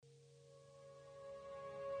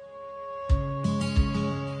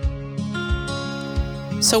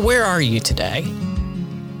So where are you today?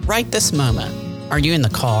 Right this moment. Are you in the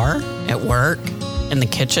car, at work, in the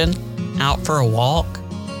kitchen, out for a walk?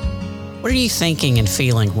 What are you thinking and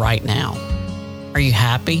feeling right now? Are you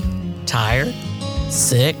happy, tired,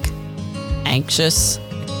 sick, anxious?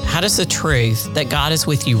 How does the truth that God is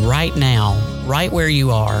with you right now, right where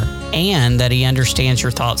you are, and that He understands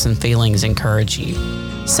your thoughts and feelings encourage you?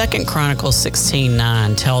 2 Chronicles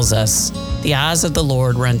 16:9 tells us, "The eyes of the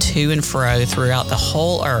Lord run to and fro throughout the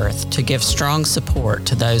whole earth to give strong support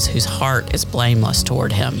to those whose heart is blameless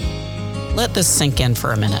toward Him." Let this sink in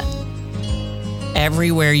for a minute.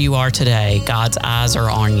 Everywhere you are today, God's eyes are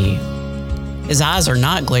on you. His eyes are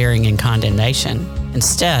not glaring in condemnation.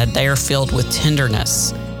 Instead, they are filled with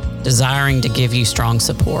tenderness, desiring to give you strong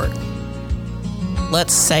support.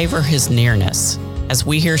 Let's savor His nearness as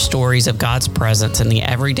we hear stories of God's presence in the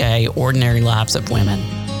everyday, ordinary lives of women.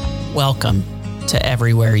 Welcome to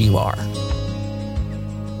Everywhere You Are.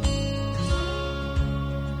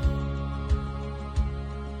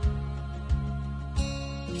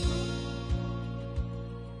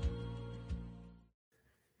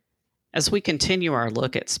 As we continue our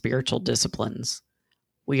look at spiritual disciplines,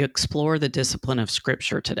 we explore the discipline of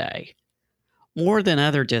Scripture today. More than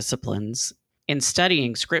other disciplines, in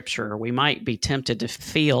studying Scripture, we might be tempted to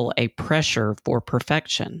feel a pressure for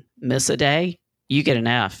perfection. Miss a day, you get an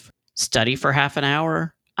F. Study for half an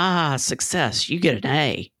hour, success, you get an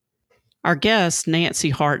A. Our guests,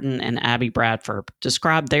 Nancy Hartin and Abby Bradford,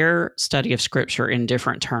 describe their study of Scripture in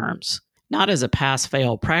different terms, not as a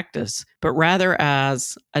pass-fail practice, but rather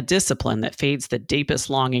as a discipline that feeds the deepest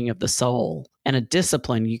longing of the soul and a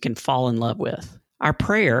discipline you can fall in love with. Our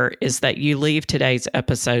prayer is that you leave today's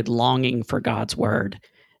episode longing for God's Word,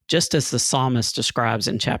 just as the psalmist describes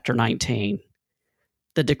in chapter 19.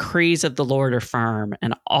 The decrees of the Lord are firm,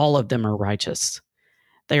 and all of them are righteous.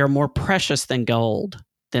 They are more precious than gold,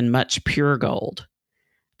 than much pure gold.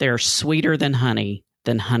 They are sweeter than honey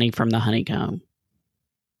from the honeycomb.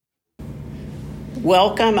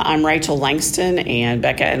 Welcome, I'm Rachel Langston, and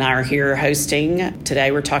Becca and I are here hosting.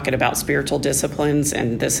 Today we're talking about spiritual disciplines,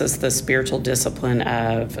 and this is the spiritual discipline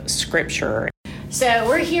of Scripture. So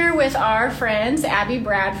we're here with our friends, Abby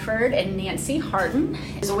Bradford and Nancy Hartin.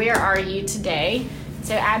 So where are you today?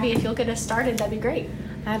 So Abby, if you'll get us started, that'd be great.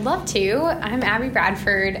 I'd love to. I'm Abby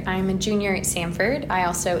Bradford. I'm a junior at Sanford. I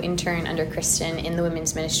also intern under Kristen in the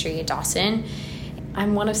women's ministry at Dawson.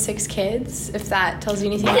 I'm one of 6 kids, if that tells you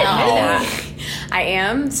anything about me. I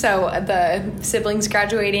am. So the siblings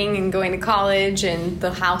graduating and going to college and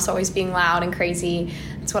the house always being loud and crazy,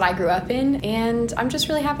 that's what I grew up in. And I'm just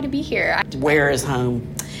really happy to be here. Where is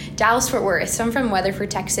home? Dallas-Fort Worth. So I'm from Weatherford,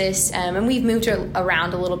 Texas, and we've moved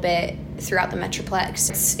around a little bit throughout the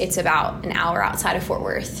Metroplex. It's about an hour outside of Fort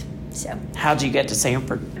Worth. So, how'd you get to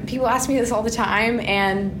Sanford? People ask me this all the time,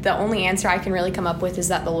 and the only answer I can really come up with is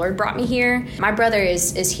that the Lord brought me here. My brother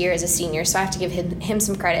is here as a senior, so I have to give him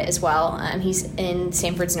some credit as well. He's in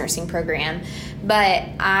Sanford's nursing program, but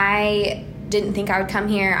I didn't think I would come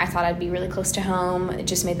here. I thought I'd be really close to home. It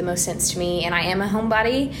just made the most sense to me, and I am a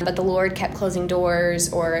homebody, but the Lord kept closing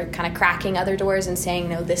doors or kind of cracking other doors and saying,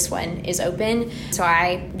 no, this one is open. So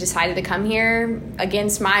I decided to come here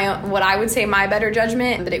against what I would say my better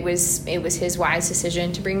judgment, but it was His wise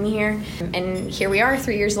decision to bring me here. And here we are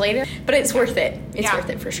 3 years later, but it's worth it. It's worth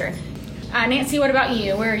it for sure. Nancy, what about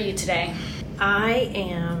you? Where are you today? I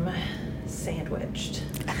am sandwiched.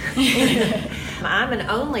 I'm an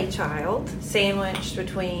only child, sandwiched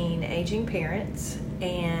between aging parents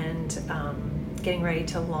and getting ready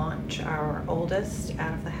to launch our oldest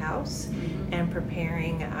out of the house and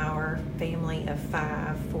preparing our family of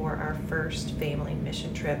 5 for our first family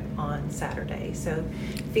mission trip on Saturday. So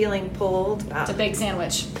feeling pulled. It's a big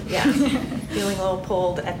sandwich. Yeah, feeling a little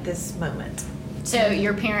pulled at this moment. So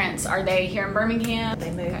your parents, are they here in Birmingham? They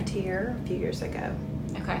moved here a few years ago.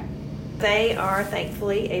 Okay. They are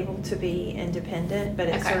thankfully able to be independent, but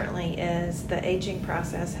it certainly is. The aging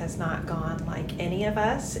process has not gone like any of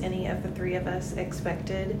the 3 of us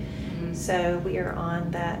expected. Mm-hmm. So we are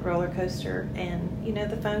on that roller coaster, and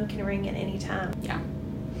the phone can ring at any time. Yeah.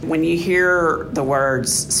 When you hear the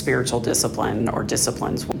words spiritual discipline or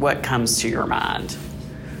disciplines, what comes to your mind?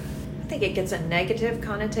 I think it gets a negative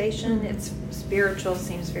connotation. It's spiritual,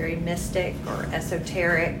 seems very mystic or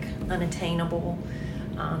esoteric, unattainable.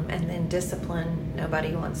 And then discipline,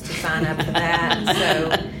 nobody wants to sign up for that.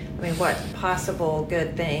 So, what possible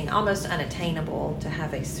good thing, almost unattainable to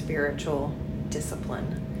have a spiritual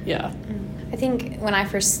discipline. Yeah. I think when I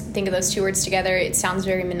first think of those two words together, it sounds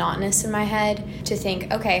very monotonous in my head to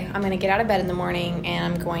think, okay, I'm going to get out of bed in the morning and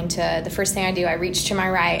I'm going to, the first thing I do, I reach to my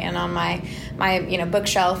right and on my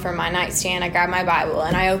bookshelf or my nightstand, I grab my Bible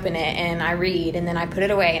and I open it and I read and then I put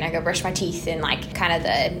it away and I go brush my teeth, and like kind of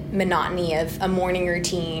the monotony of a morning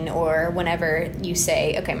routine, or whenever you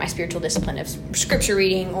say, okay, my spiritual discipline of scripture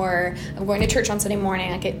reading or I'm going to church on Sunday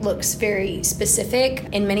morning, like it looks very specific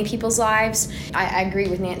in many people's lives. I agree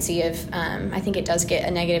with Nancy of, I think it does get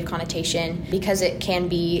a negative connotation because it can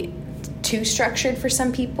be too structured for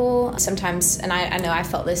some people sometimes, and I know I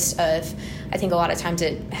felt this of, I think a lot of times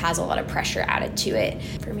it has a lot of pressure added to it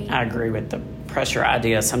for me. I agree with the pressure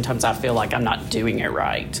idea. Sometimes I feel like I'm not doing it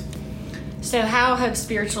right. So how have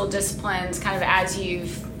spiritual disciplines, kind of as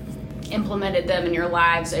you've implemented them in your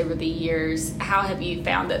lives over the years, how have you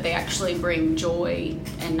found that they actually bring joy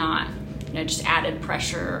and not, just added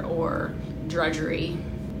pressure or drudgery?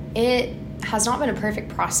 It has not been a perfect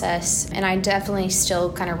process, and I definitely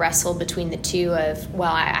still kind of wrestle between the two of,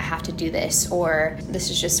 well, I have to do this, or this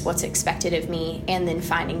is just what's expected of me, and then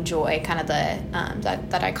finding joy, kind of the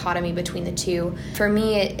dichotomy between the two. For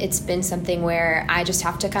me, it's been something where I just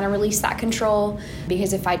have to kind of release that control,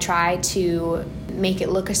 because if I try to make it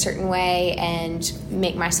look a certain way and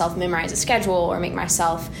make myself memorize a schedule or make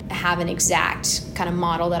myself have an exact kind of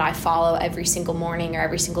model that I follow every single morning or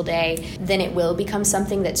every single day, then it will become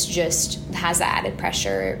something that's just has that added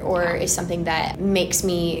pressure, or is something that makes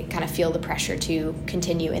me kind of feel the pressure to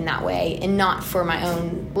continue in that way, and not for my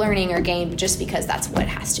own learning or gain, but just because that's what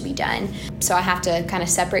has to be done. So I have to kind of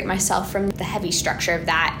separate myself from the heavy structure of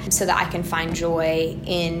that so that I can find joy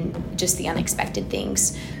in just the unexpected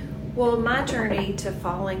things. Well, my journey to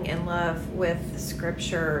falling in love with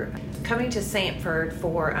Scripture, coming to Sanford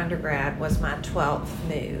for undergrad was my 12th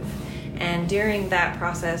move. And during that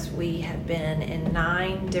process, we had been in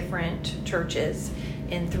 9 different churches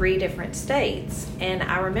in 3 different states. And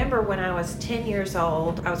I remember when I was 10 years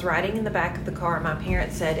old, I was riding in the back of the car, and my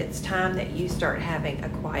parents said, it's time that you start having a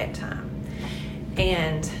quiet time.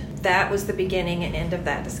 And that was the beginning and end of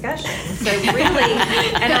that discussion. So really,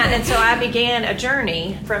 and so I began a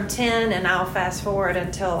journey from 10, and I'll fast forward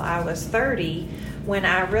until I was 30, when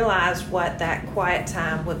I realized what that quiet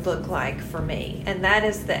time would look like for me. And that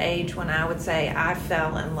is the age when I would say I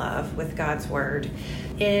fell in love with God's Word.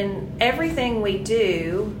 In everything we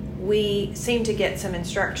do, we seem to get some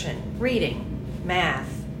instruction. Reading,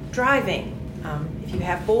 math, driving. If you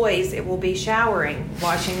have boys, it will be showering,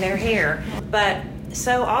 washing their hair. But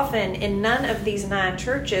so often in none of these 9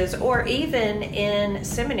 churches, or even in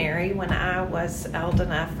seminary, when I was old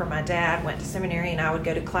enough for my dad went to seminary and I would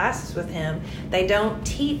go to classes with him, they don't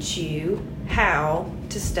teach you how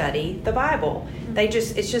to study the Bible.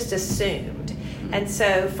 It's just assumed. And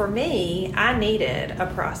so for me, I needed a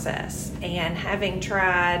process. And having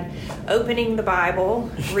tried opening the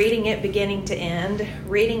Bible, reading it beginning to end,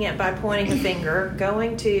 reading it by pointing a finger,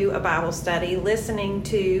 going to a Bible study, listening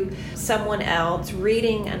to someone else,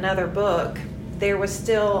 reading another book, there was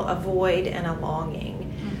still a void and a longing.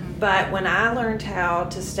 Mm-hmm. But when I learned how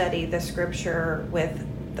to study the Scripture with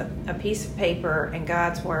a piece of paper and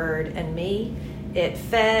God's Word and me, it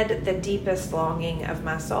fed the deepest longing of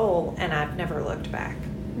my soul, and I've never looked back.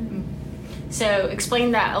 Mm-hmm. So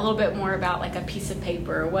explain that a little bit more about like a piece of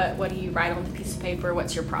paper. What do you write on the piece of paper?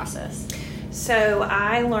 What's your process? So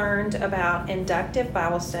I learned about inductive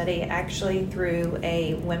Bible study actually through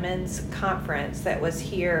a women's conference that was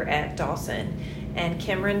here at Dawson. And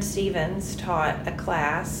Kimron Stevens taught a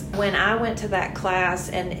class. When I went to that class,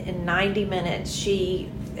 and in 90 minutes,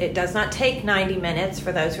 it does not take 90 minutes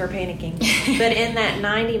for those who are panicking, but in that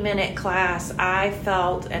 90-minute class, I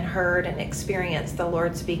felt and heard and experienced the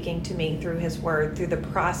Lord speaking to me through His Word, through the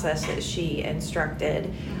process that she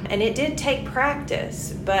instructed. And it did take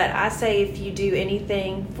practice, but I say if you do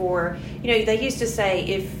anything for, they used to say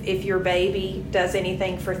if your baby does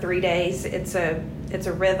anything for 3 days, it's a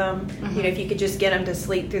rhythm. Mm-hmm. If you could just get them to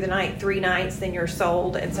sleep through the night 3 nights, then you're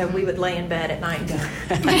sold. And so we would lay in bed at night and go,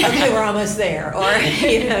 okay, we're almost there. Or,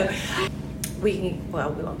 we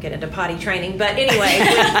won't get into potty training, but anyway,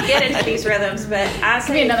 we get into these rhythms. But I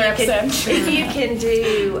say if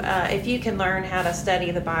you can learn how to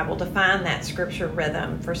study the Bible to find that Scripture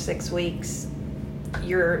rhythm for 6 weeks,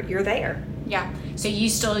 you're there. Yeah. So you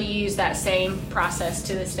still use that same process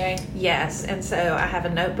to this day? Yes. And so I have a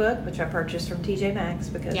notebook, which I purchased from TJ Maxx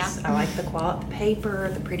because I like the quality, the paper,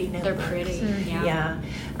 the pretty notebooks. They're pretty. Mm-hmm. Yeah.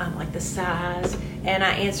 Like the size. And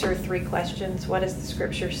I answer 3 questions. What does the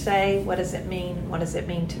Scripture say? What does it mean? What does it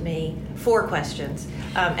mean to me? 4 questions.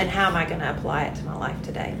 And how am I going to apply it to my life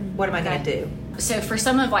today? What am I going to do? So for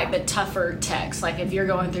some of like the tougher texts, like if you're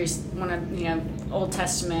going through one of Old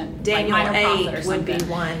Testament, Daniel like Minor Prophet 8 would be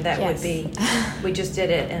one that Yes. would be. We just did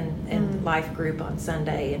it in life group on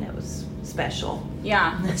Sunday, and it was special.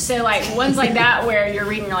 Yeah. So like ones like that where you're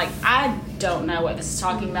reading, you're like, I don't know what this is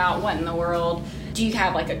talking about. What in the world? Do you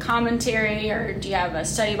have like a commentary, or do you have a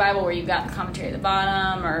study Bible where you've got the commentary at the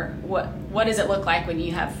bottom, or what does it look like when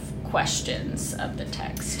you have questions of the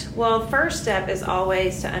text? Well, first step is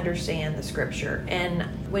always to understand the scripture. And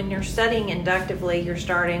when you're studying inductively, you're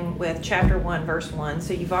starting with chapter 1, verse 1.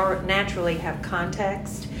 So you've already naturally have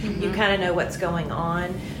context. Mm-hmm. You kind of know what's going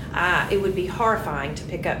on. It would be horrifying to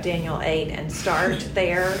pick up Daniel 8 and start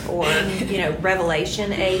there, or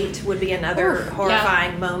Revelation 8 would be another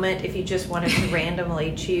horrifying moment if you just wanted to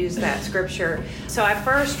randomly choose that scripture. So I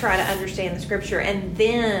first try to understand the scripture, and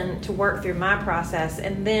then to work through my process,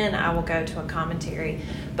 and then I will go to a commentary.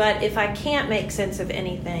 But if I can't make sense of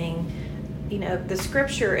anything, the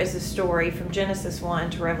scripture is a story from Genesis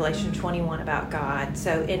 1 to Revelation 21 about God.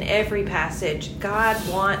 So in every passage, God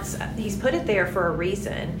He's put it there for a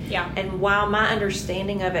reason. Yeah. And while my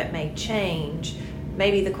understanding of it may change,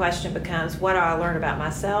 maybe the question becomes, what do I learn about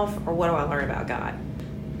myself, or what do I learn about God?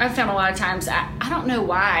 I've found a lot of times, I don't know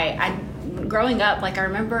why, growing up, like I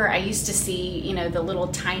remember I used to see, the little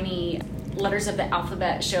tiny letters of the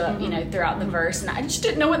alphabet show up, throughout the verse, and I just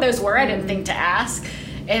didn't know what those were. I didn't think to ask.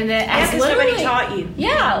 And then because somebody taught you.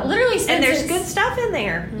 Yeah, literally. And there's good stuff in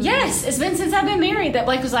there. Yes, it's been since I've been married that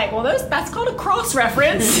Blake was like, well, that's called a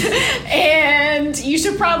cross-reference, and you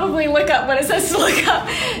should probably look up what it says to look up.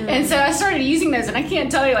 And so I started using those, and I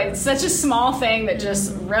can't tell you, like, it's such a small thing that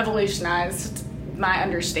just revolutionized my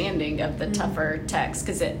understanding of the tougher text,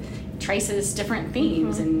 because it traces different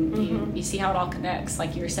themes, and you see how it all connects.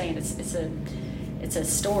 Like you were saying, it's a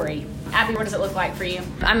story. Abby, what does it look like for you?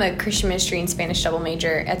 I'm a Christian ministry and Spanish double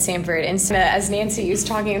major at Samford. And so as Nancy was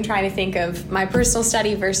talking, I'm trying to think of my personal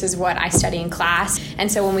study versus what I study in class.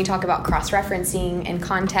 And so when we talk about cross-referencing and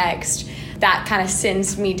context, that kind of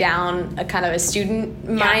sends me down a kind of a student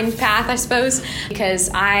mind path, I suppose, because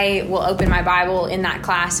I will open my Bible in that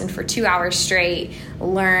class and for 2 hours straight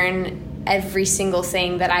learn every single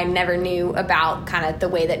thing that I never knew about kind of the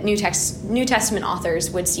way that New Testament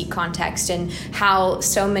authors would seek context, and how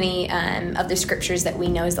so many of the scriptures that we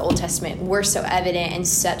know as the Old Testament were so evident and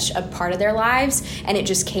such a part of their lives, and it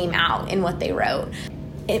just came out in what they wrote.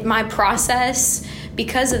 My process,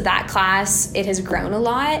 because of that class, it has grown a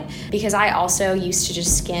lot, because I also used to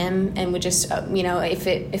just skim and would just,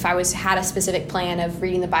 if I had a specific plan of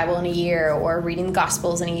reading the Bible in a year or reading the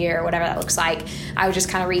Gospels in a year or whatever that looks like, I would just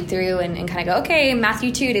kind of read through and kind of go, okay,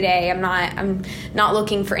 Matthew 2 today. I'm not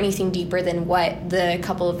looking for anything deeper than what the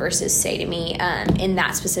couple of verses say to me in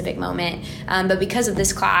that specific moment. But because of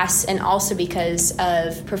this class, and also because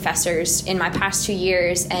of professors in my past 2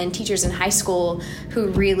 years and teachers in high school who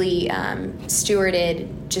really stewarded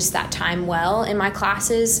just that time well in my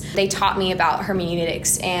classes, they taught me about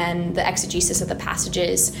hermeneutics and the exegesis of the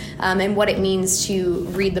passages, and what it means to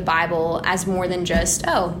read the Bible as more than just,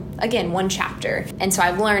 one chapter. And so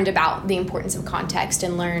I've learned about the importance of context,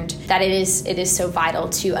 and learned that it is so vital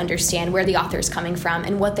to understand where the author is coming from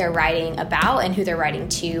and what they're writing about and who they're writing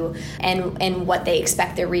to, and what they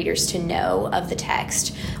expect their readers to know of the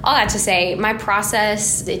text. All that to say, my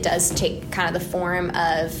process, it does take kind of the form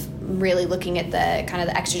of really looking at the kind of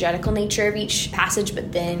the exegetical nature of each passage,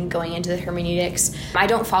 but then going into the hermeneutics. I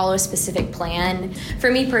don't follow a specific plan. For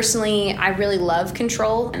me personally, I really love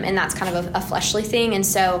control, and that's kind of a fleshly thing. And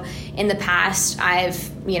so in the past, I've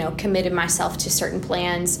committed myself to certain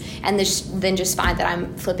plans, and then just find that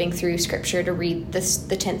I'm flipping through scripture to read the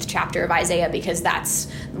 10th chapter of Isaiah because that's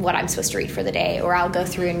what I'm supposed to read for the day, or I'll go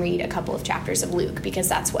through and read a couple of chapters of Luke because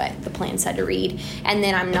that's what the plan said to read. And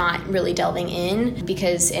then I'm not really delving in,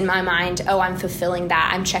 because in my mind, I'm fulfilling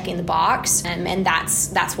that, I'm checking the box, and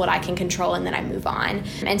that's what I can control, and then I move on.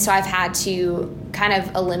 And so I've had to kind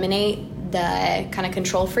of eliminate the kind of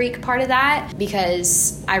control freak part of that,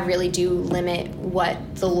 because I really do limit what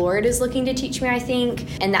the Lord is looking to teach me, I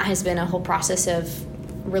think. And that has been a whole process of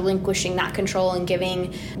relinquishing that control and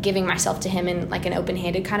giving myself to him in like an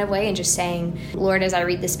open-handed kind of way, and just saying, Lord, as I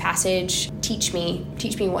read this passage, teach me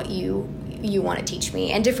what you want to teach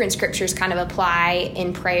me. And different scriptures kind of apply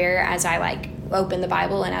in prayer as I open the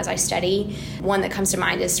Bible and as I study. One that comes to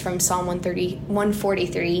mind is from Psalm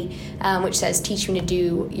 143, which says, "Teach me to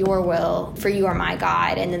do your will, for you are my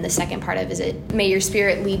God." And then the second part of it, "May your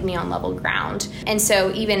spirit lead me on level ground." And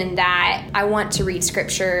so even in that, I want to read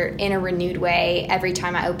scripture in a renewed way every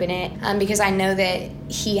time I open it, because I know that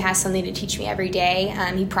he has something to teach me every day.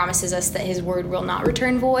 He promises us that his word will not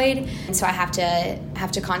return void. And so I have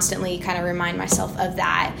to constantly kind of remind myself of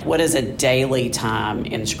that. What does a daily time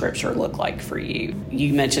in scripture look like for you?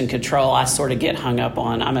 You mentioned control. I sort of get hung up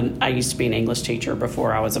on, I used to be an English teacher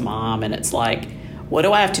before I was a mom, and it's like, what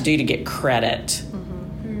do I have to do to get credit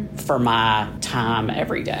for my time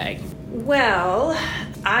every day? Well,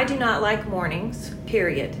 I do not like mornings,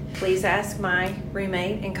 period. Please ask my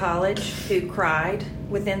roommate in college who cried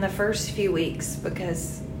within the first few weeks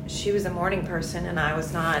because she was a morning person and I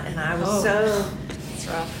was not, and I was so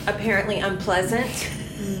apparently unpleasant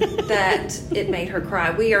that it made her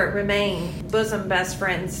cry. We remain bosom best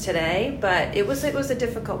friends today, but it was a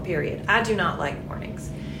difficult period. I do not like mornings,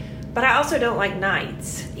 but I also don't like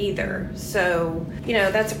nights either. So,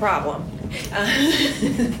 that's a problem.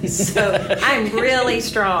 So I'm really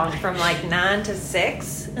strong from like 9 to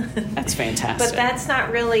 6. That's fantastic. But that's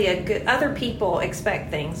not really a good, other people expect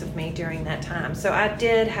things of me during that time. So I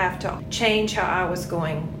did have to change how I was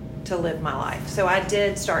going to live my life. So I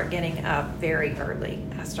did start getting up very early.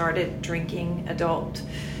 I started drinking adult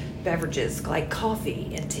beverages like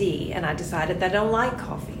coffee and tea, and I decided that I don't like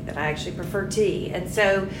coffee, that I actually prefer tea. And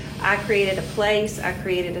so I created a place, I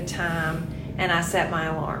created a time, and I set my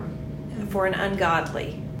alarm for an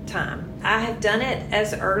ungodly time. I have done it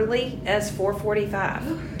as early as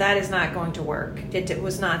 4:45. That is not going to work. It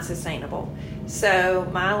was not sustainable. So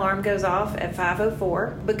my alarm goes off at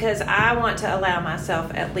 5:04 because I want to allow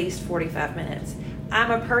myself at least 45 minutes.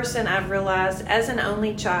 I'm a person, I've realized, as an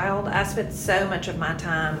only child, I spent so much of my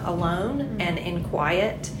time alone and in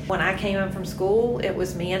quiet. When I came home from school, it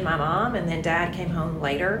was me and my mom, and then Dad came home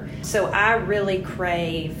later. So I really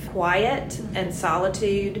crave quiet and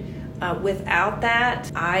solitude. Without that,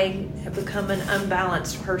 I have become an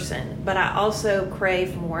unbalanced person, but I also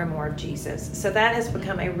crave more and more of Jesus. So that has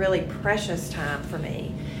become a really precious time for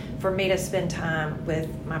me to spend time with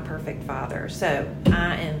my perfect Father. So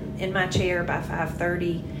I am in my chair by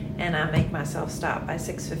 5:30, and I make myself stop by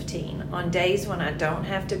 6:15. On days when I don't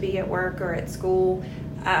have to be at work or at school,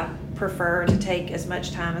 I prefer to take as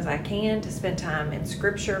much time as I can to spend time in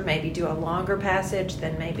Scripture, maybe do a longer passage,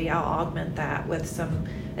 then maybe I'll augment that with some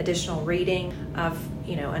additional reading of,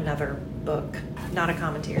 another book, not a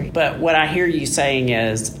commentary. But what I hear you saying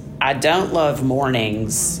is, I don't love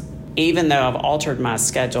mornings. Even though I've altered my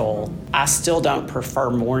schedule, I still don't prefer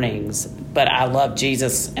mornings, but I love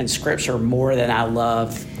Jesus and Scripture more than I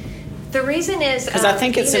love. The reason is because I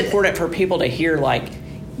think it's important for people to hear, like,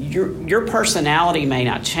 your personality may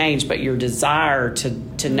not change, but your desire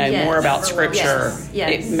to know more about Scripture,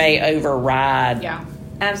 it may override. Yeah,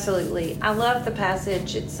 absolutely. I love the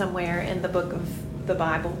passage. It's somewhere in the book of the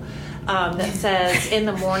Bible that says, "In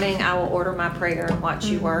the morning I will order my prayer and watch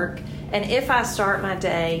you work." And if I start my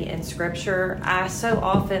day in Scripture, I so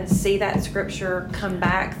often see that Scripture come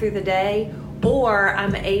back through the day, or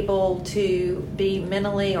I'm able to be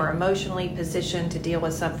mentally or emotionally positioned to deal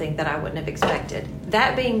with something that I wouldn't have expected.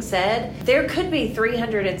 That being said, there could be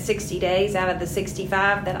 360 days out of the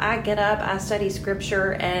 65 that I get up, I study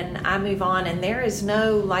Scripture, and I move on, and there is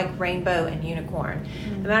no rainbow and unicorn.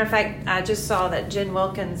 As a matter of fact, I just saw that Jen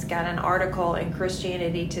Wilkins got an article in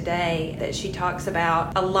Christianity Today that she talks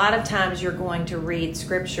about a lot of times you're going to read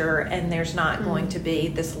Scripture and there's not going to be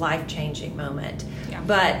this life-changing moment. Yeah.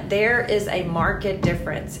 But there is a marked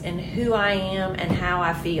difference in who I am and how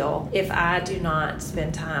I feel if I do not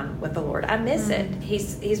spend time with the Lord. I miss it.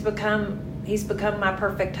 He's become my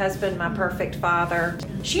perfect husband, my perfect father.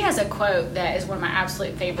 She has a quote that is one of my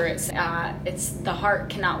absolute favorites. It's, "The heart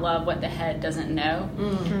cannot love what the head doesn't know."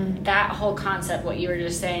 Mm-hmm. That whole concept, what you were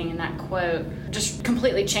just saying in that quote, just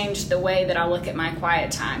completely changed the way that I look at my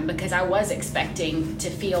quiet time, because I was expecting to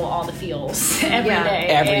feel all the feels every day.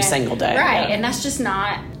 Every single day. Right, and that's just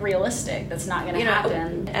not realistic. That's not going to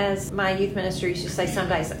happen. As my youth minister used to say, some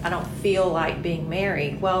days I don't feel like being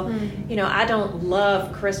married. Well, I don't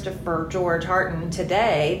love Christopher George Hartin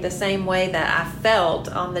today the same way that I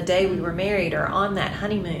felt on the day we were married or on that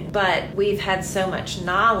honeymoon. But we've had so much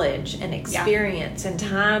knowledge and experience and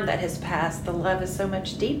time that has passed. The love is so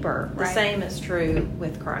much deeper. The same is true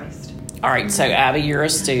with Christ. All right, so Abby, you're a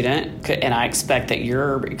student, and I expect that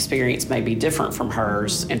your experience may be different from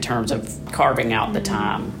hers in terms of carving out the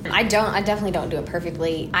time. I definitely don't do it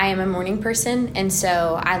perfectly. I am a morning person, and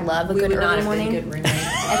so I love a good early morning. Good roommate.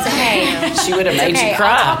 It's okay. She would have made you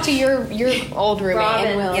cry. I'll talk to your old roommate. Robin,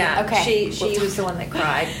 and we'll, yeah, okay. She was the one that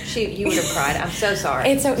cried. You would have cried. I'm so sorry.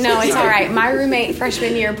 It's all right. My roommate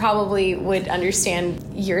freshman year probably would understand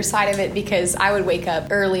your side of it, because I would wake up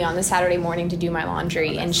early on the Saturday morning to do my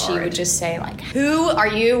laundry, and she would just say, like, who are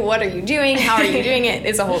you? What are you doing? How are you doing it?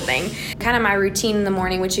 It's a whole thing. Kind of my routine in the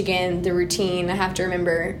morning, which again, the routine, I have to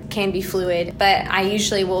remember, can be fluid, but I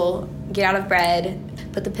usually will get out of bed,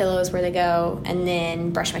 put the pillows where they go, and then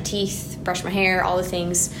brush my teeth, brush my hair, all the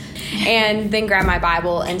things, and then grab my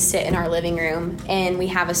Bible and sit in our living room. And we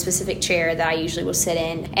have a specific chair that I usually will sit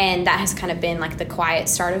in, and that has kind of been like the quiet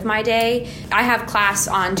start of my day. I have class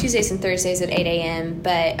on Tuesdays and Thursdays at 8 a.m.,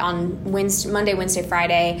 but on Monday, Wednesday,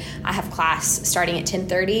 Friday, I have class starting at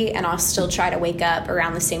 10:30, and I'll still try to wake up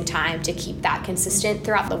around the same time to keep that consistent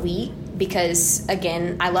throughout the week. Because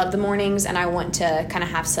again, I love the mornings, and I want to kind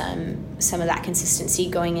of have some of that consistency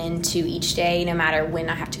going into each day, no matter when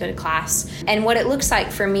I have to go to class. And what it looks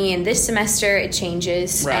like for me in this semester, it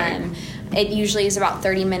changes. Right. It usually is about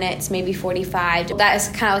 30 minutes, maybe 45. That is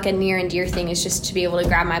kind of like a near and dear thing, is just to be able to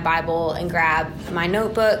grab my Bible and grab my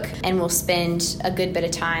notebook, and we'll spend a good bit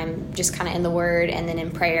of time just kind of in the Word and then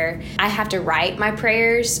in prayer. I have to write my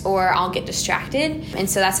prayers or I'll get distracted. And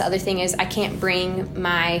so that's the other thing, is I can't bring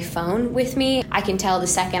my phone with me. I can tell the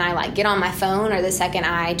second I get on my phone, or the second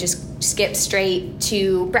I just skip straight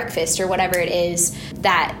to breakfast or whatever it is,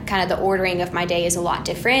 that kind of the ordering of my day is a lot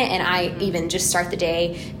different, and I even just start the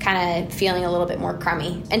day kind of feeling a little bit more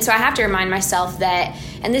crummy. And so I have to remind myself that,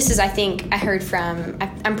 and this is, I think I heard from,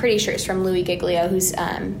 I'm pretty sure it's from Louis Giglio, who's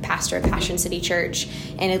pastor of Passion City Church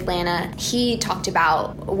in Atlanta. He talked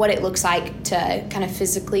about what it looks like to kind of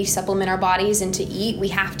physically supplement our bodies and to eat. We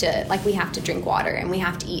have to drink water, and we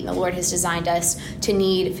have to eat, and the Lord has designed us to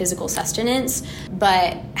need physical sustenance,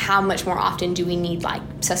 but how much more often do we need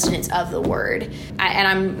sustenance of the Word? And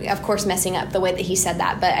I'm of course messing up the way that he said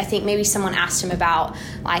that, but I think maybe someone asked him about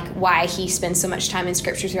why he spends so much time in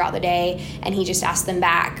Scripture throughout the day, and he just asked them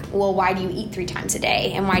back, well, why do you eat 3 times a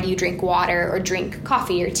day, and why do you drink water or drink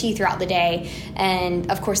coffee or tea throughout the day? And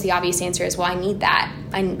of course the obvious answer is, well, I need that.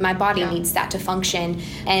 My body needs that to function.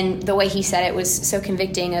 And the way he said it was so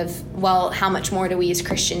convicting of, well, how much more do we as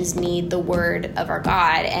Christians need the Word of our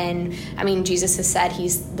God? And I mean, Jesus has said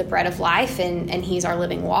he's the bread of life, and he's our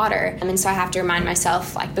living water. And so I have to remind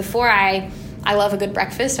myself, before I love a good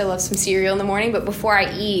breakfast. I love some cereal in the morning, but before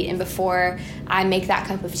I eat and before I make that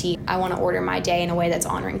cup of tea, I want to order my day in a way that's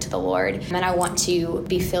honoring to the Lord. And I want to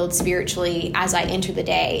be filled spiritually as I enter the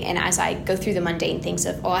day, and as I go through the mundane things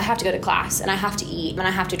of, I have to go to class, and I have to eat, and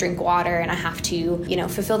I have to drink water, and I have to,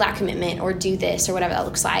 fulfill that commitment or do this or whatever that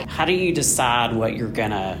looks like. How do you decide what you're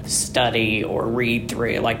going to study or read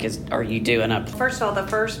through? Are you doing a... First of all, the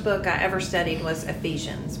first book I ever studied was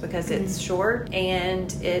Ephesians, because it's short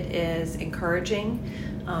and it is encouraging.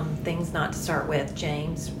 Things not to start with: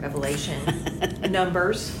 James, Revelation,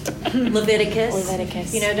 Numbers,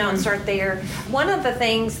 Leviticus. Don't start there. One of the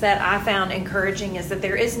things that I found encouraging is that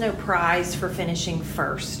there is no prize for finishing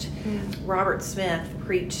first. Robert Smith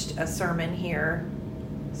preached a sermon here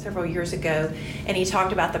several years ago, and he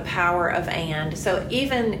talked about the power of and. So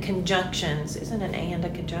even conjunctions, isn't an and a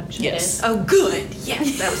conjunction? Yes. Oh, good.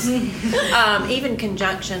 Yes. That was, even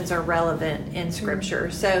conjunctions are relevant in Scripture.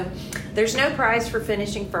 So there's no prize for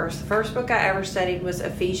finishing first. The first book I ever studied was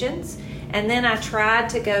Ephesians, and then I tried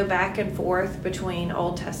to go back and forth between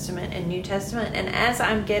Old Testament and New Testament. And as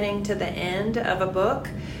I'm getting to the end of a book,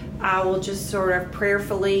 I will just sort of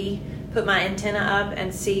prayerfully put my antenna up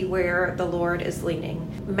and see where the Lord is leading.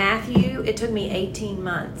 Matthew, it took me 18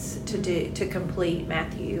 months to complete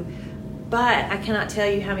Matthew, but I cannot tell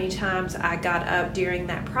you how many times I got up during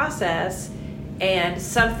that process and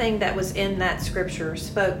something that was in that scripture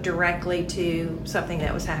spoke directly to something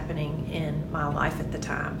that was happening in my life at the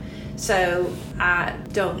time. So I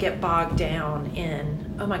don't get bogged down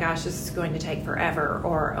in, oh my gosh, this is going to take forever,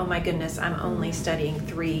 or oh my goodness, I'm only studying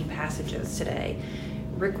 3 passages today.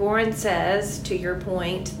 Rick Warren says, to your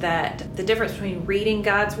point, that the difference between reading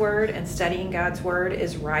God's Word and studying God's Word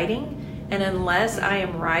is writing. And unless I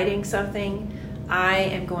am writing something, I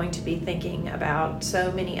am going to be thinking about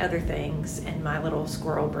so many other things in my little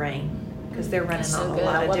squirrel brain, because they're running on a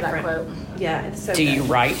lot of different... Yeah, it's so Do you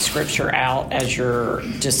write Scripture out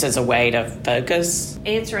just as a way to focus?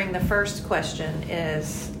 Answering the first question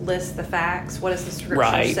is list the facts. What does the scripture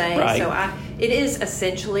Right, say? right. So it is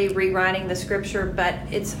essentially rewriting the scripture, but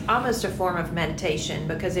it's almost a form of meditation,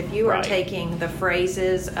 because if you are Right. taking the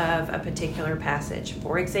phrases of a particular passage,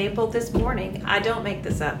 for example, this morning, I don't make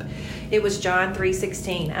this up, it was John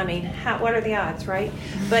 3:16. I mean, what are the odds, right?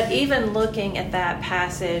 But even looking at that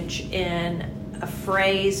passage in a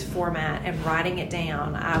phrase format and writing it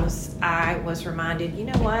down, I was reminded, you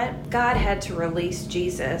know what? God had to release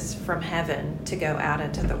Jesus from heaven to go out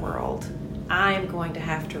into the world. I am going to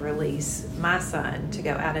have to release my son to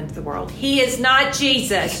go out into the world. He is not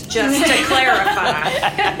Jesus, just to clarify.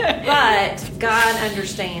 But God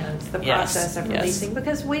understands the process of releasing,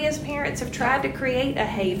 because we as parents have tried to create a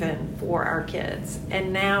haven for our kids,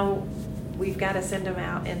 and now we've got to send them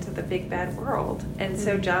out into the big bad world. And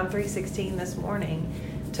so John 3:16 this morning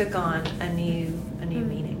took on a new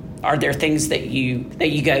meaning. Are there things that you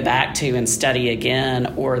go back to and study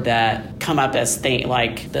again, or that come up as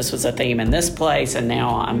like this was a theme in this place and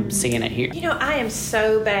now I'm seeing it here? You know, I am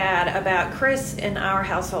so bad about Chris in our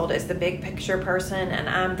household is the big picture person, and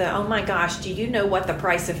I'm the, oh my gosh, do you know what the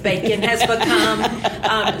price of bacon has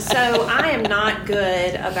become? So I am not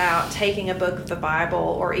good about taking a book of the Bible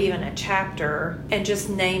or even a chapter and just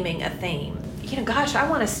naming a theme. You know, gosh, I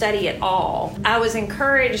want to study it all. I was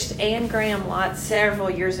encouraged, Anne Graham Lotz, several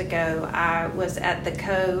years ago. I was at the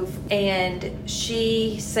Cove, and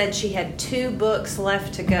she said she had 2 books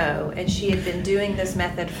left to go, and she had been doing this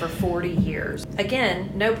method for 40 years.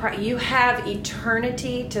 Again, you have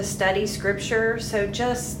eternity to study Scripture, so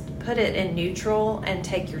just put it in neutral and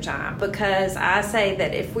take your time, because I say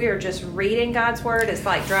that if we are just reading God's Word, it's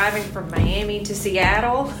like driving from Miami to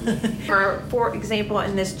Seattle. For example,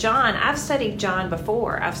 in this John, I've studied John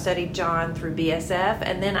before. I've studied John through BSF,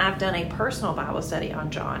 and then I've done a personal Bible study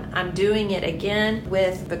on John. I'm doing it again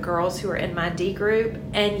with the girls who are in my D group,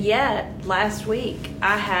 and yet last week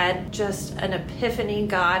I had just an epiphany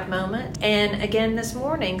God moment, and again this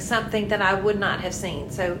morning something that I would not have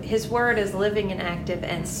seen. So His Word is living and active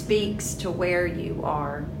and speaks to where you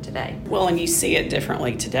are today. Well, and you see it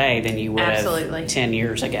differently today than you would Absolutely. have 10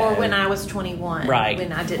 years ago. Or when I was 21, Right.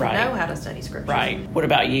 when I didn't know how to study Scripture. Right. What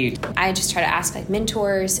about you? I just try to ask like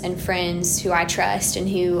mentors and friends who I trust and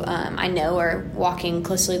who I know are walking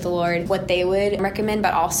closely with the Lord what they would recommend,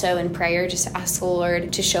 but also in prayer just ask the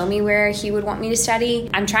Lord to show me where He would want me to study.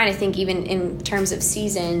 I'm trying to think even in terms of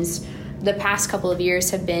seasons. The past couple of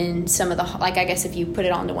years have been some of the, like I guess if you put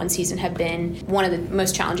it all into one season, have been one of the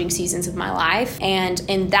most challenging seasons of my life. And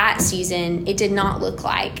in that season, it did not look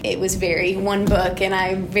like it was very one book and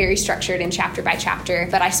I'm very structured and chapter by chapter.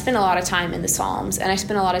 But I spent a lot of time in the Psalms, and I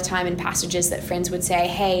spent a lot of time in passages that friends would say,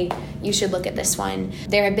 hey, you should look at this one.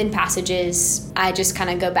 There have been passages I just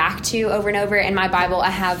kind of go back to over and over. In my Bible,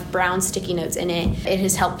 I have brown sticky notes in it. It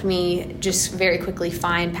has helped me just very quickly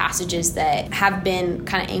find passages that have been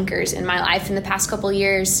kind of anchors in my life in the past couple of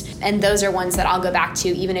years, and those are ones that I'll go back to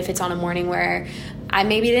even if it's on a morning where I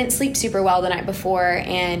maybe didn't sleep super well the night before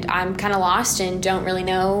and I'm kind of lost and don't really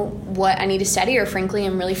know what I need to study, or frankly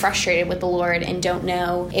I'm really frustrated with the Lord and don't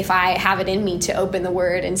know if I have it in me to open the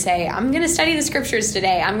Word and say I'm going to study the Scriptures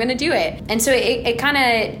today, I'm going to do it. And so it kind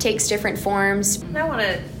of takes different forms. I want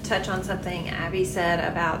to touch on something Abby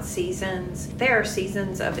said about seasons. There are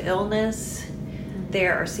seasons of illness.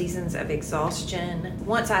 There are seasons of exhaustion.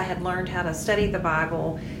 Once I had learned how to study the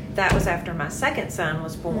Bible, that was after my second son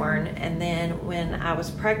was born. And then when I was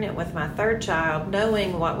pregnant with my third child,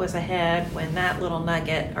 knowing what was ahead when that little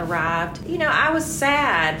nugget arrived, you know, I was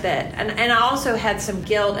sad that, and I also had some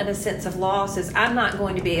guilt and a sense of loss as I'm not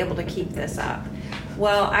going to be able to keep this up.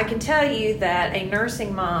 Well, I can tell you that a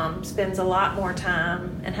nursing mom spends a lot more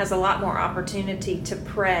time and has a lot more opportunity to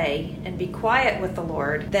pray and be quiet with the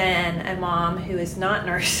Lord than a mom who is not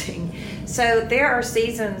nursing. So there are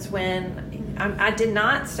seasons when I did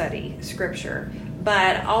not study Scripture,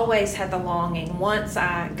 but always had the longing once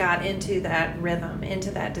I got into that rhythm,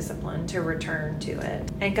 into that discipline, to return to it.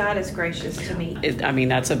 And God is gracious to me.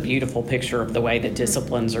 That's a beautiful picture of the way the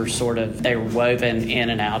disciplines are they're woven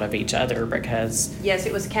in and out of each other, because... Yes,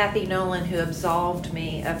 it was Kathy Nolan who absolved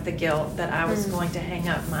me of the guilt that I was going to hang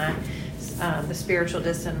up the spiritual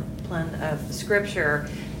discipline of Scripture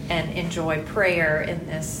and enjoy prayer in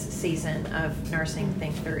this season of nursing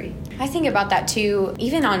thing 3. I think about that too,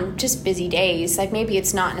 even on just busy days. Like maybe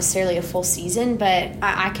it's not necessarily a full season, but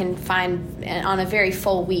I can find on a very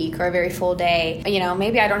full week or a very full day, you know,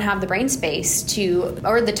 maybe I don't have the brain space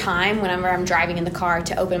or the time whenever I'm driving in the car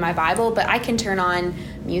to open my Bible, but I can turn on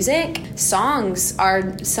music. Songs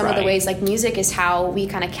are some of the ways, like music is how we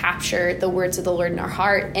kind of capture the words of the Lord in our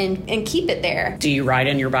heart and keep it there. Do you write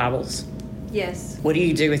in your Bibles? Yes. What do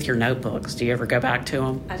you do with your notebooks? Do you ever go back to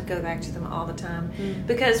them? I go back to them all the time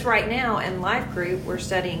because right now in life group we're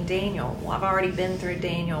studying Daniel. Well, I've already been through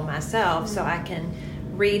Daniel myself, so I can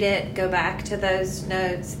read it, go back to those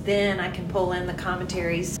notes, then I can pull in the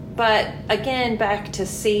commentaries. But again, back to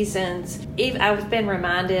seasons, I've been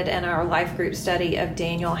reminded in our life group study of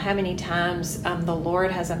Daniel how many times the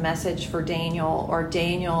Lord has a message for Daniel, or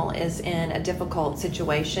Daniel is in a difficult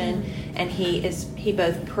situation and he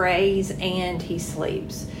both prays and he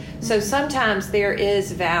sleeps. So sometimes there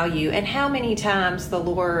is value. And how many times the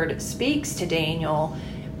Lord speaks to Daniel.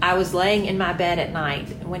 I was laying in my bed at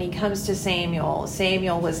night. When he comes to Samuel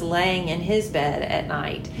was laying in his bed at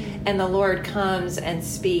night. And the Lord comes and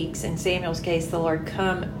speaks. In Samuel's case, the Lord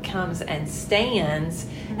comes and stands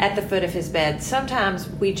at the foot of his bed. Sometimes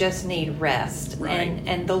we just need rest. Right.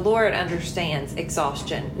 And the Lord understands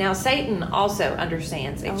exhaustion. Now, Satan also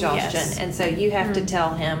understands exhaustion. yes. And so you have to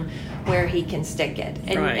tell him where he can stick it.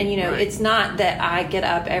 And, Right, and right. it's not that I get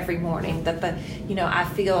up every morning, that I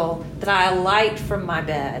feel that I alight from my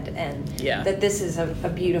bed and that this is a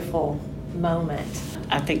beautiful moment.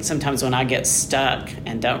 I think sometimes when I get stuck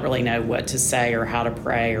and don't really know what to say or how to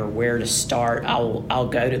pray or where to start, I'll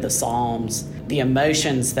go to the Psalms. The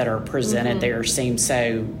emotions that are presented there seem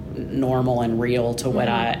so normal and real to what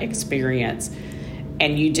I experience.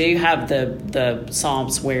 And you do have the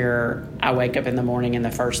Psalms where I wake up in the morning and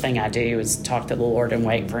the first thing I do is talk to the Lord and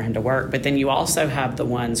wait for him to work. But then you also have the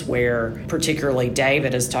ones where particularly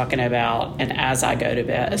David is talking about, and as I go to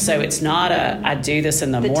bed. So it's not I do this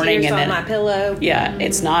in the morning tears and on then my pillow. Yeah,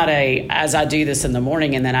 it's not as I do this in the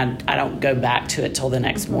morning and then I don't go back to it till the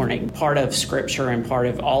next morning. Part of Scripture and part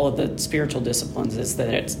of all of the spiritual disciplines is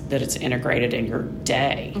that it's integrated in your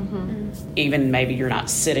day. Even maybe you're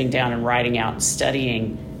not sitting down and writing out and studying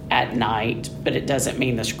at night, but it doesn't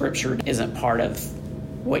mean the Scripture isn't part of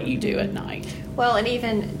what you do at night. Well, and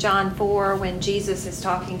even John 4, when Jesus is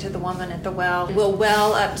talking to the woman at the well, will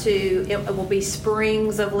well up to, it will be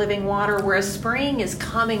springs of living water, where a spring is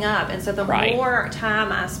coming up. And so the more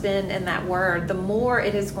time I spend in that word, the more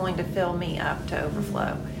it is going to fill me up to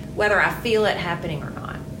overflow, whether I feel it happening or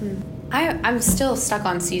not. I'm still stuck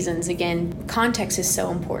on seasons. Again, context is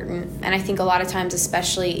so important. And I think a lot of times,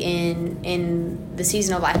 especially in the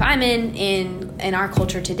season of life I'm in our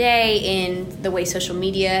culture today, in the way social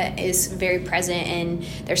media is very present and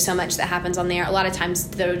there's so much that happens on there, a lot of times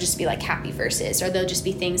there'll just be like happy verses, or there'll just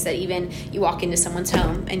be things that even you walk into someone's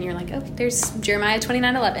home and you're like, oh, there's Jeremiah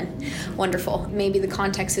 29:11. Wonderful. Maybe the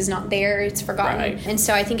context is not there, it's forgotten. Right. And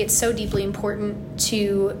so I think it's so deeply important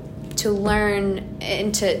to learn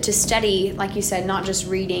and to study, like you said, not just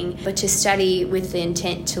reading, but to study with the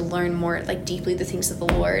intent to learn more, like deeply, the things of the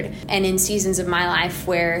Lord. And in seasons of my life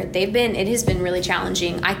where it has been really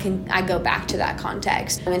challenging, I go back to that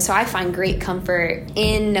context. And so I find great comfort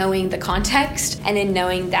in knowing the context and in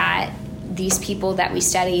knowing that these people that we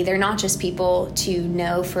study, they're not just people to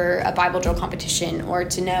know for a Bible drill competition or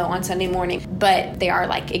to know on Sunday morning, but they are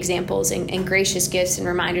like examples and gracious gifts and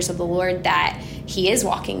reminders of the Lord that he is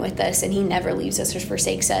walking with us and he never leaves us or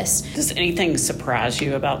forsakes us. Does anything surprise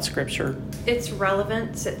you about Scripture? Its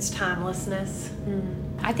relevance, its timelessness.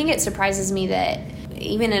 I think it surprises me that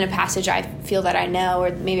even in a passage I feel that I know, or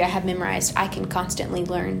maybe I have memorized, I can constantly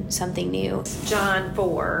learn something new. John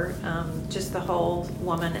 4, just the whole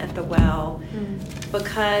woman at the well,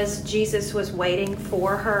 because Jesus was waiting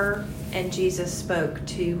for her and Jesus spoke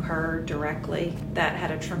to her directly. That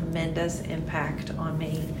had a tremendous impact on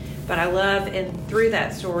me. But I love, and through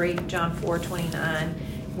that story, John 4:29,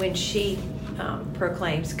 when she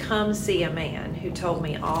proclaims, "Come see a man who told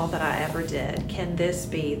me all that I ever did. Can this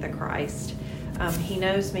be the Christ?" He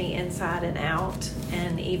knows me inside and out,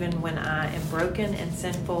 and even when I am broken and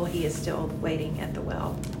sinful, he is still waiting at the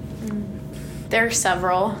well. There are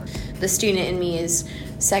several. The student in me is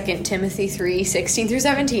 2 Timothy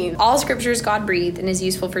 3:16-17. All Scripture is God-breathed and is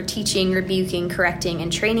useful for teaching, rebuking, correcting,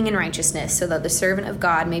 and training in righteousness, so that the servant of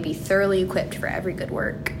God may be thoroughly equipped for every good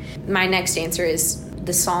work. My next answer is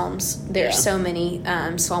the Psalms. There are so many.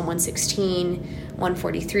 Psalm 116,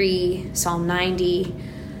 143, Psalm 90.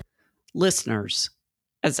 Listeners,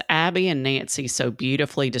 as Abby and Nancy so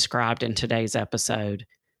beautifully described in today's episode,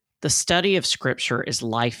 the study of Scripture is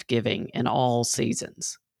life-giving in all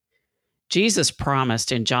seasons. Jesus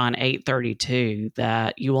promised in John 8:32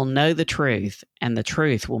 that you will know the truth, and the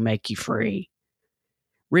truth will make you free.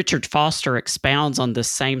 Richard Foster expounds on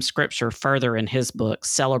this same Scripture further in his book,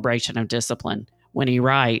 Celebration of Discipline, when he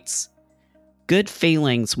writes, "Good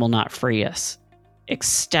feelings will not free us.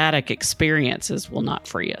 Ecstatic experiences will not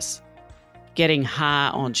free us. Getting high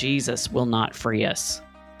on Jesus will not free us.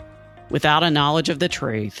 Without a knowledge of the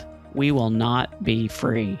truth, we will not be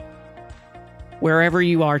free. Wherever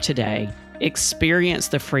you are today, experience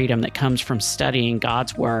the freedom that comes from studying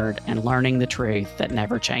God's Word and learning the truth that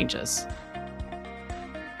never changes.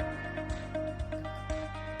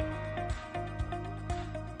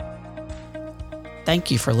 Thank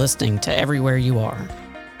you for listening to Everywhere You Are.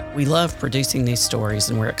 We love producing these stories,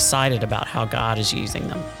 and we're excited about how God is using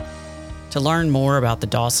them. To learn more about the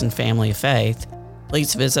Dawson Family of Faith,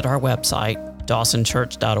 please visit our website,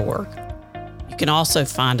 dawsonchurch.org. You can also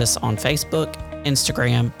find us on Facebook,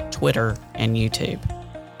 Instagram, Twitter, and YouTube.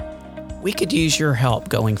 We could use your help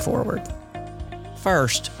going forward.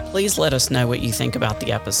 First, please let us know what you think about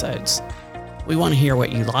the episodes. We want to hear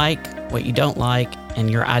what you like, what you don't like, and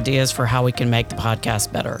your ideas for how we can make the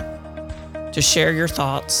podcast better. To share your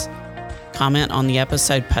thoughts, comment on the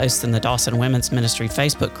episode post in the Dawson Women's Ministry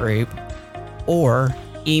Facebook group, or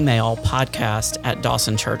email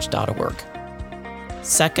podcast@dawsonchurch.org.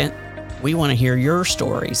 Second, we want to hear your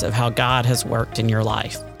stories of how God has worked in your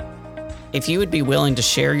life. If you would be willing to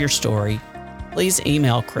share your story, please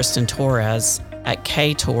email Kristen Torres at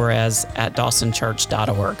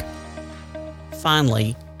ktorres@dawsonchurch.org.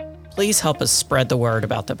 Finally, please help us spread the word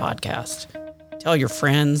about the podcast. Tell your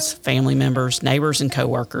friends, family members, neighbors, and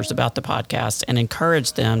coworkers about the podcast and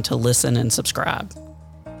encourage them to listen and subscribe.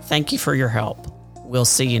 Thank you for your help. We'll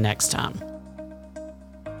see you next time.